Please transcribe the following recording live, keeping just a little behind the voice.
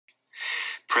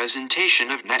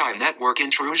Presentation of NetEye Network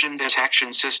Intrusion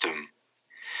Detection System.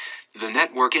 The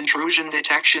Network Intrusion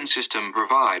Detection System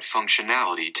provides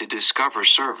functionality to discover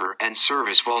server and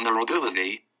service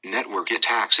vulnerability, network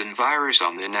attacks and virus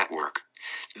on the network.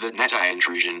 The NetEye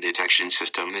Intrusion Detection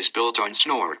System is built on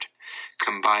Snort,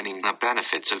 combining the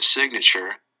benefits of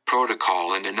signature,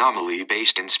 protocol and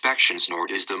anomaly-based inspection.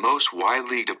 Snort is the most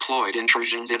widely deployed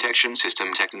intrusion detection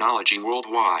system technology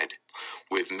worldwide.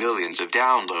 With millions of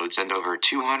downloads and over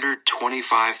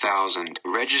 225,000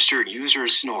 registered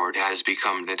users, Snort has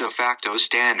become the de facto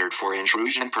standard for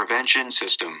intrusion prevention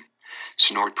system.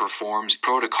 Snort performs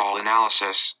protocol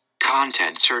analysis,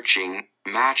 content searching,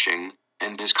 matching,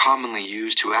 and is commonly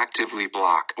used to actively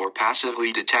block or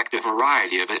passively detect a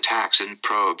variety of attacks and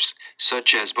probes,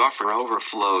 such as buffer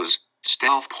overflows,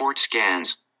 stealth port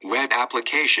scans, web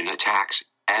application attacks,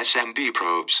 SMB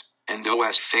probes, and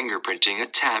OS fingerprinting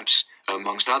attempts,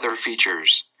 amongst other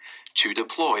features. To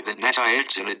deploy the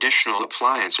NetEye, an additional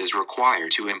appliance is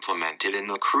required to implement it in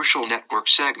the crucial network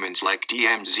segments like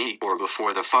DMZ or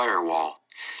before the firewall.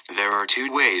 There are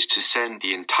two ways to send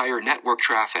the entire network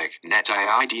traffic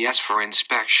NetEye IDS for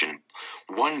inspection.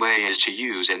 One way is to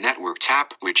use a network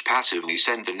tap which passively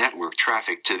sends the network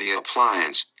traffic to the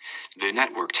appliance. The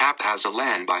network tap has a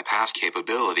LAN bypass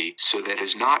capability so that it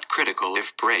is not critical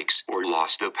if breaks or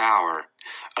lost the power.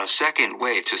 A second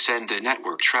way to send the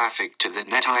network traffic to the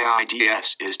NetEye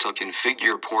IDS is to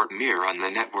configure port mirror on the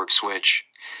network switch.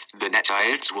 The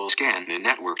NetEye will scan the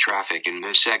network traffic in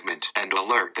this segment and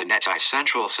alert the NetEye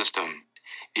central system.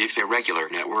 If irregular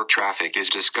network traffic is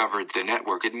discovered, the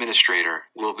network administrator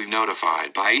will be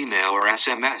notified by email or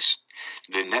SMS.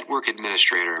 The network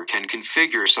administrator can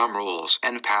configure some rules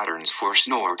and patterns for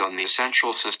Snort on the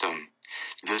central system.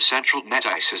 The central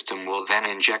NetEye system will then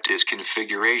inject this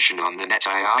configuration on the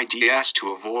NetEye IDS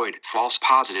to avoid false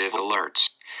positive alerts.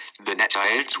 The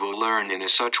NetEye will learn in a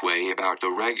such way about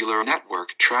the regular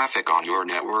network traffic on your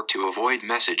network to avoid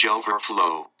message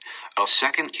overflow. A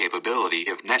second capability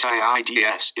of NetEye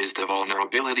IDS is the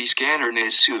vulnerability scanner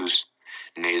NASUS.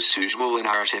 NASUS will, in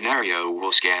our scenario,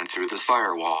 will scan through the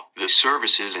firewall, the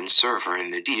services and server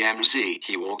in the DMZ.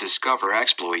 He will discover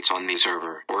exploits on the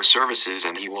server or services,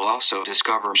 and he will also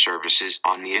discover services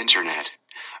on the internet.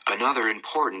 Another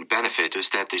important benefit is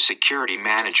that the security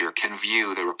manager can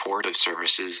view the report of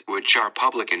services which are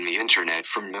public in the internet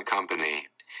from the company.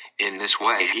 In this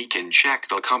way, he can check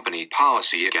the company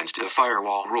policy against the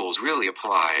firewall rules really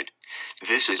applied.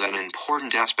 This is an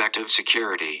important aspect of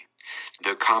security.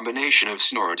 The combination of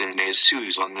Snort and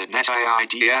NASUS on the NetEye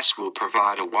IDS will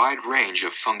provide a wide range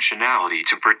of functionality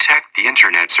to protect the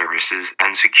internet services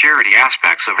and security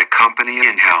aspects of a company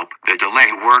and help the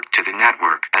delay work to the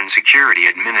network and security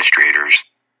administrators.